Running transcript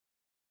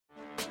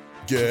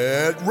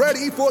Get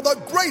ready for the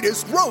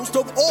greatest roast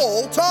of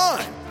all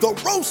time, the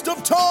Roast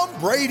of Tom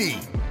Brady,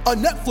 a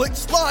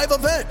Netflix live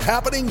event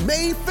happening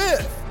May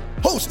 5th.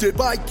 Hosted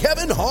by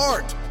Kevin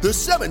Hart, the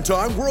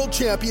 7-time world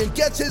champion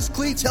gets his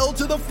cleats held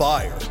to the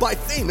fire by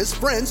famous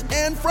friends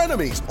and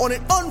frenemies on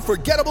an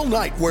unforgettable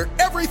night where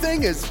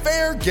everything is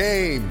fair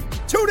game.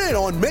 Tune in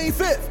on May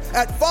 5th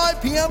at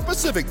 5 p.m.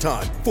 Pacific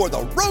time for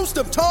the Roast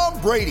of Tom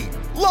Brady,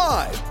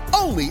 live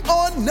only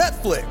on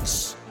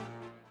Netflix.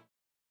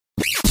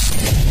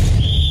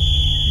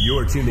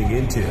 You're tuning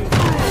into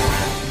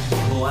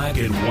Black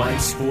and White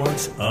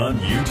Sports on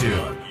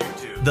YouTube.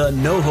 The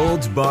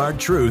no-holds-barred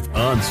truth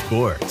on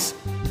sports.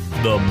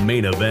 The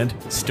main event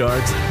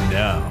starts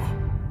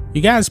now.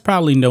 You guys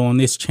probably know on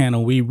this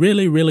channel, we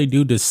really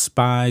do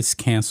despise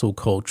cancel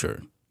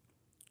culture.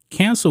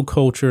 Cancel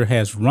culture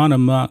has run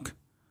amok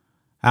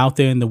out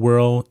there in the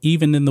world,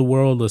 even in the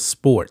world of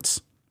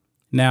sports.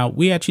 Now,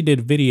 we actually did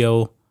a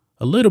video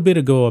a little bit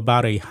ago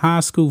about a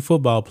high school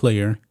football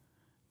player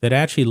that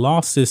actually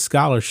lost his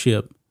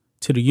scholarship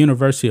to the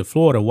University of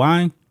Florida.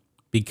 Why?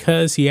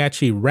 Because he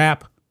actually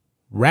rap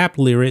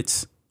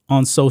lyrics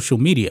on social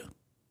media.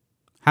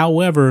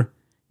 However,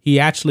 he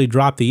actually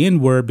dropped the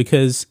N-word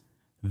because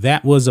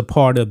that was a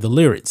part of the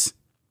lyrics.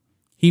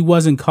 He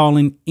wasn't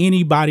calling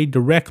anybody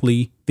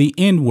directly the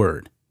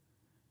N-word.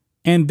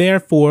 And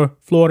therefore,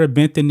 Florida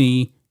bent the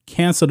knee,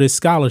 canceled his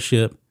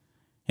scholarship,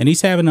 and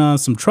he's having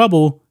some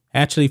trouble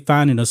actually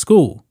finding a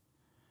school.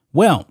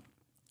 Well,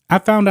 I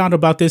found out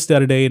about this the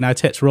other day, and I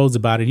texted Rose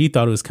about it. He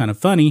thought it was kind of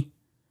funny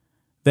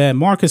that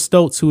Marcus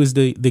Stokes, who is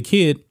the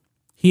kid,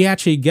 he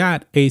actually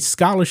got a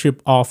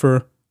scholarship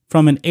offer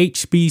from an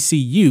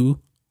HBCU,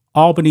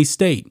 Albany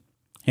State,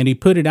 and he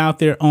put it out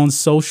there on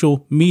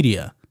social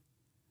media.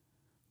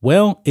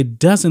 Well, it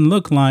doesn't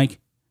look like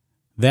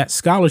that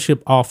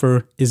scholarship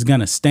offer is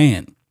going to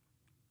stand.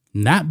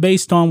 Not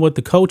based on what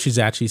the coaches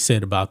actually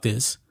said about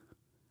this.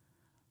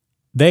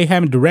 They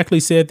haven't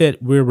directly said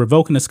that we're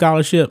revoking the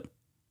scholarship,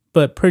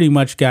 but pretty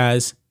much,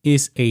 guys,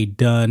 it's a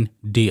done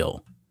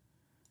deal.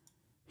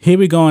 Here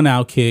we go on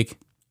Outkick.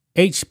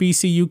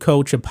 HBCU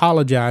coach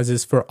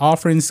apologizes for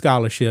offering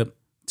scholarship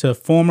to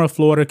former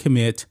Florida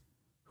commit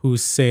who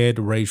said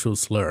racial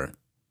slur.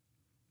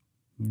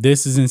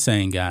 This is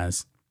insane,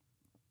 guys.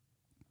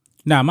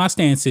 Now, my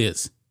stance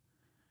is,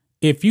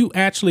 if you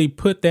actually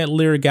put that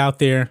lyric out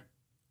there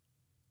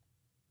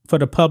for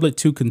the public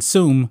to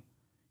consume,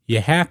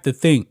 you have to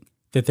think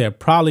that they're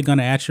probably going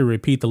to actually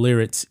repeat the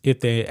lyrics if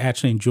they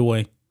actually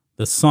enjoy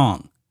the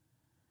song.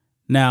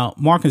 Now,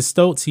 Marcus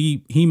Stokes,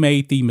 he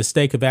made the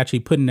mistake of actually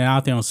putting it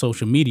out there on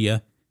social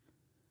media.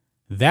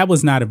 That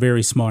was not a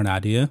very smart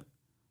idea.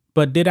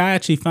 But did I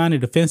actually find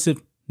it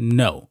offensive?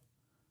 No.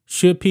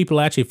 Should people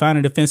actually find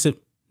it offensive?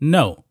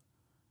 No.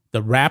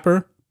 The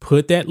rapper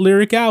put that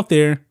lyric out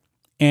there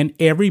and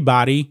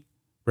everybody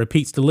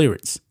repeats the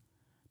lyrics.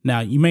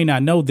 Now, you may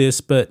not know this,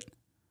 but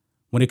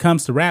when it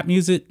comes to rap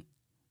music,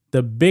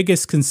 the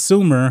biggest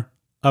consumer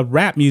of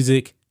rap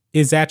music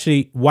is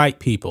actually white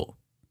people.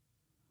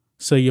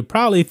 So you're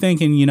probably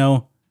thinking,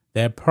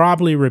 they're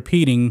probably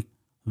repeating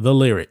the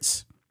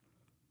lyrics.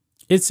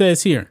 It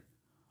says here,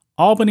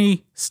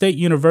 Albany State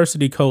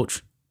University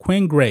coach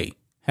Quinn Gray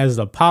has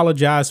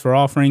apologized for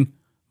offering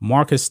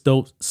Marcus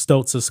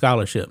Stokes a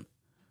scholarship.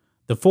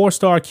 The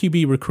 4-star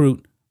QB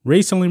recruit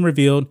recently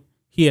revealed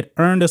he had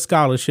earned a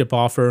scholarship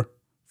offer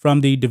from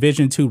the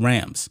Division II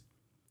Rams.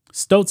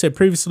 Stokes had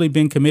previously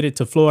been committed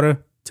to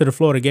the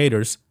Florida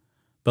Gators,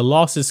 but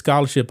lost his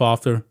scholarship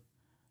offer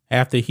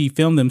after he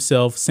filmed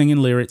himself singing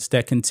lyrics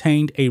that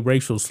contained a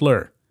racial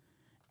slur.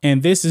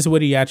 And this is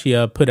what he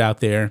actually put out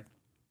there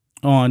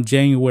on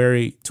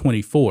January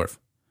 24th.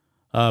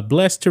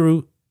 Blessed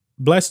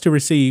to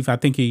receive, I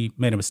think he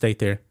made a mistake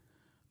there.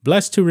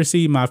 Blessed to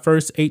receive my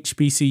first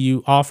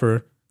HBCU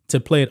offer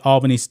to play at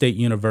Albany State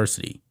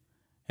University.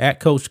 At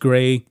Coach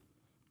Gray,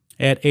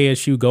 at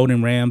ASU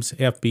Golden Rams,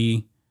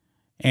 FB.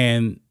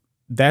 And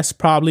that's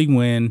probably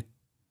when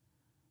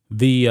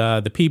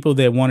the people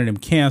that wanted him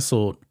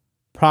canceled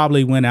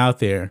probably went out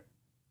there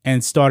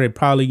and started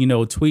probably,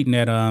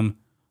 tweeting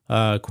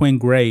at Quinn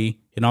Gray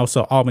and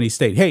also Albany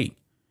State. Hey,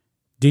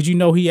 did you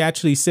know he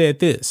actually said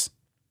this?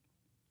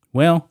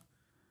 Well,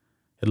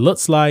 it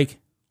looks like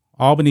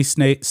Albany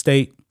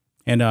State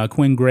and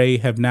Quinn Gray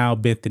have now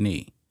bent the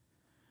knee.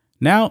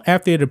 Now,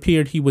 after it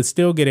appeared he would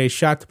still get a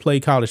shot to play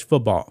college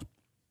football,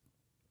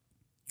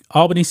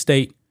 Albany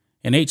State,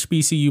 an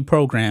HBCU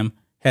program,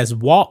 has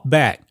walked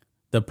back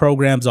the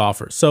program's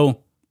offer.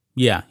 So,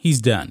 yeah,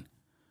 he's done.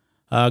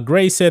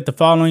 Gray said the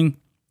following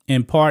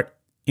in part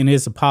in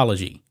his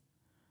apology.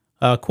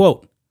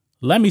 Quote,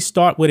 "Let me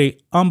start with a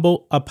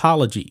humble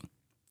apology.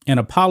 An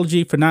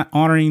apology for not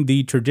honoring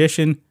the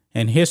tradition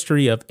and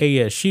history of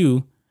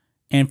ASU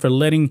and for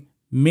letting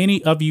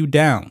many of you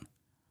down.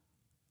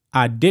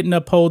 I didn't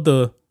uphold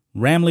the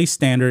Ramley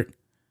standard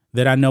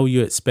that I know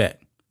you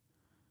expect.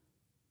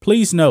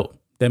 Please note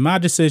that my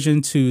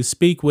decision to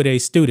speak with a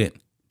student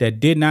that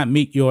did not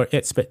meet your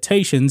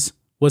expectations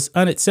was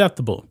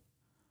unacceptable.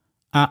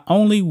 I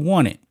only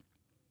wanted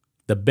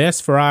the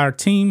best for our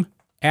team,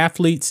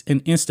 athletes,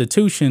 and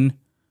institution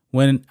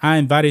when I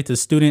invited the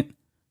student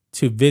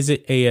to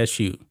visit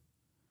ASU.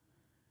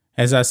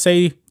 As I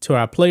say to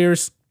our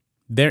players,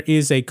 there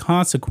is a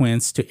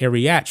consequence to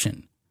every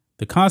action.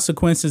 The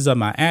consequences of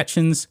my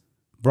actions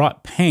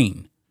brought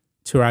pain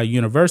to our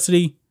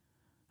university.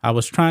 I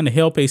was trying to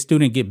help a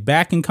student get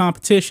back in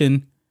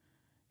competition,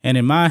 and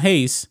in my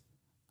haste,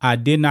 I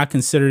did not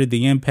consider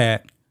the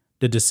impact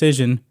the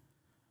decision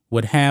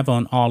would have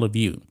on all of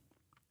you.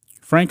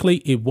 Frankly,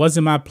 it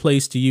wasn't my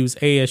place to use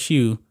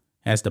ASU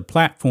as the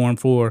platform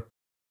for...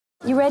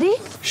 You ready?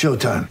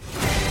 Showtime.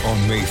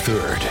 On May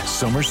 3rd,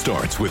 summer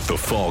starts with The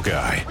Fall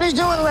Guy. Let's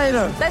do it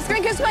later. Let's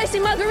drink a spicy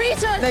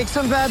margarita. Make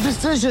some bad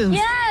decisions.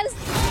 Yes!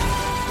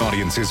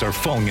 Audiences are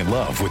falling in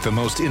love with the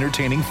most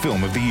entertaining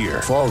film of the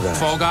year. Fall Guy.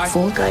 Fall Guy?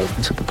 Fall Guy.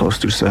 That's what the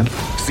poster said.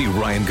 See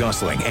Ryan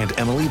Gosling and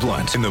Emily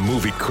Blunt in the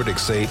movie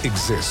critics say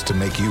exists to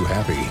make you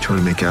happy. Trying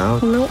to make it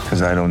out? Nope.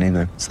 Because I don't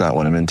either. It's not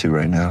what I'm into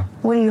right now.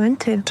 What are you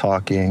into?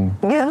 Talking.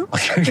 Yeah.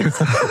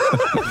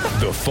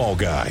 The Fall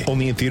Guy.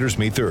 Only in theaters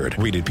May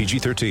 3rd. Rated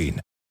PG-13.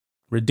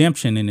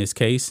 Redemption in this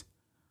case.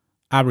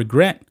 I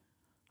regret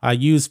I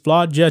used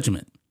flawed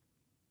judgment.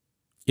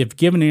 If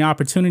given the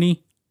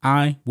opportunity,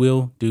 I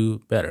will do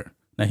better.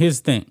 Now,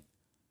 here's the thing.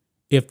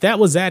 If that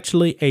was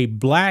actually a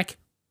black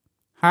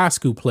high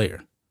school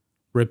player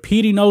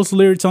repeating those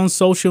lyrics on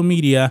social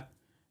media,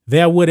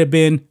 there would have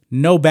been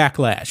no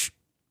backlash.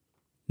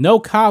 No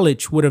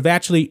college would have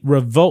actually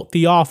revoked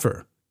the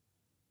offer.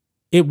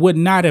 It would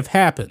not have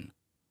happened.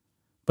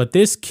 But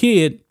this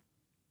kid,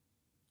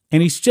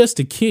 and he's just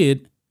a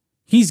kid,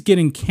 he's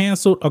getting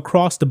canceled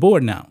across the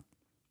board now.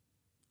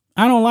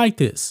 I don't like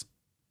this.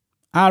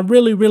 I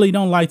really, really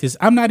don't like this.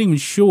 I'm not even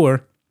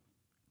sure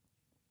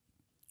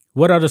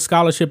what other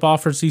scholarship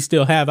offers he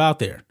still have out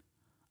there.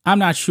 I'm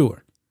not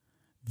sure.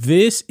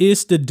 This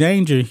is the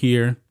danger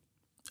here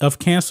of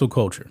cancel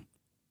culture.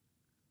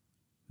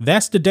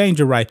 That's the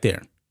danger right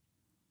there.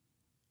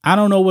 I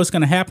don't know what's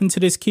going to happen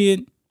to this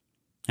kid.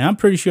 And I'm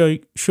pretty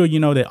sure you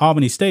know that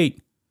Albany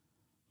State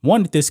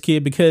wanted this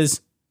kid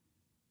because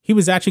he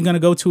was actually going to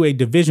go to a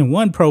Division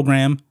I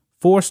program,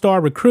 4-star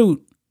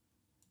recruit,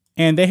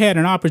 and they had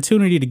an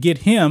opportunity to get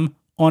him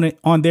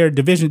on their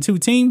Division II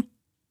team.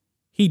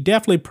 He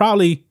definitely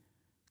probably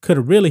could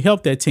have really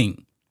helped that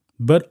team.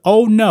 But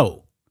oh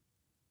no,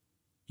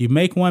 you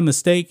make one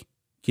mistake,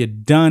 you're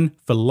done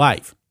for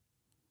life.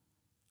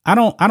 I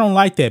don't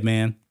like that,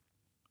 man.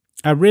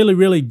 I really,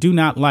 really do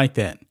not like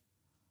that.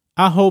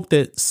 I hope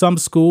that some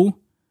school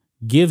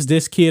gives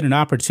this kid an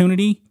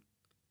opportunity,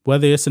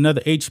 whether it's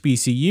another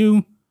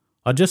HBCU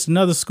or just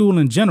another school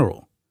in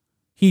general.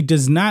 He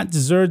does not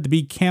deserve to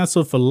be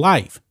canceled for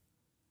life.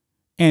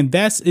 And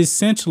that's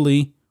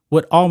essentially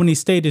what Albany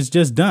State has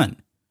just done.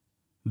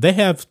 They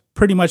have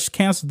pretty much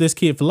canceled this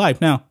kid for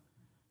life. Now,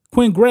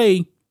 Quinn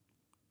Gray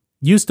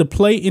used to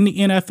play in the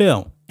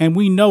NFL. And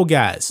we know,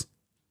 guys,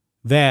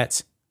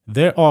 that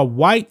there are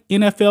white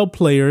NFL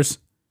players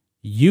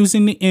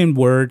using the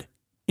N-word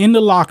in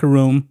the locker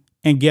room.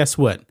 And guess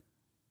what?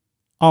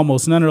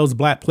 Almost none of those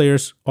black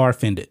players are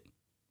offended.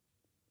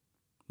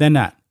 They're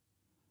not.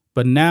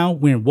 But now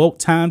we're in woke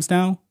times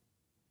now.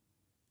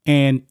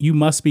 And you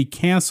must be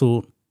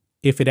canceled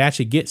if it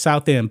actually gets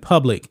out there in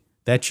public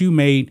that you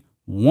made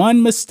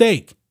one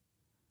mistake.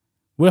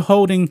 We're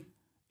holding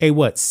a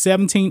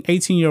 17,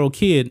 18-year-old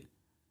kid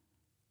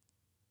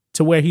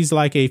to where he's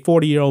like a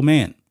 40-year-old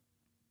man.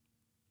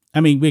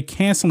 I mean, we're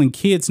canceling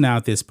kids now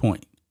at this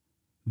point.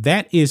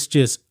 That is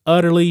just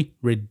utterly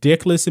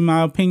ridiculous in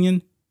my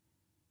opinion.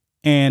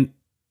 And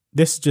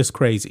this is just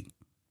crazy.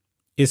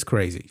 It's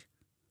crazy.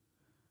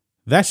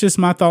 That's just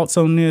my thoughts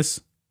on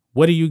this.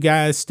 What do you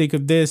guys think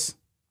of this?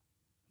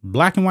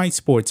 Black and white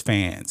sports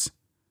fans,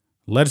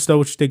 let us know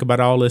what you think about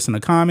all this in the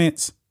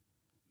comments.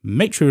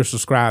 Make sure to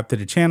subscribe to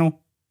the channel.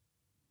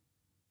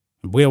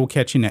 We'll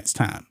catch you next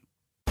time.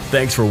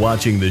 Thanks for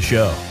watching the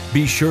show.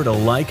 Be sure to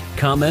like,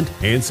 comment,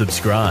 and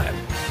subscribe.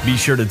 Be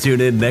sure to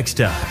tune in next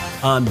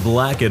time on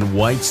Black and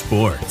White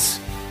Sports.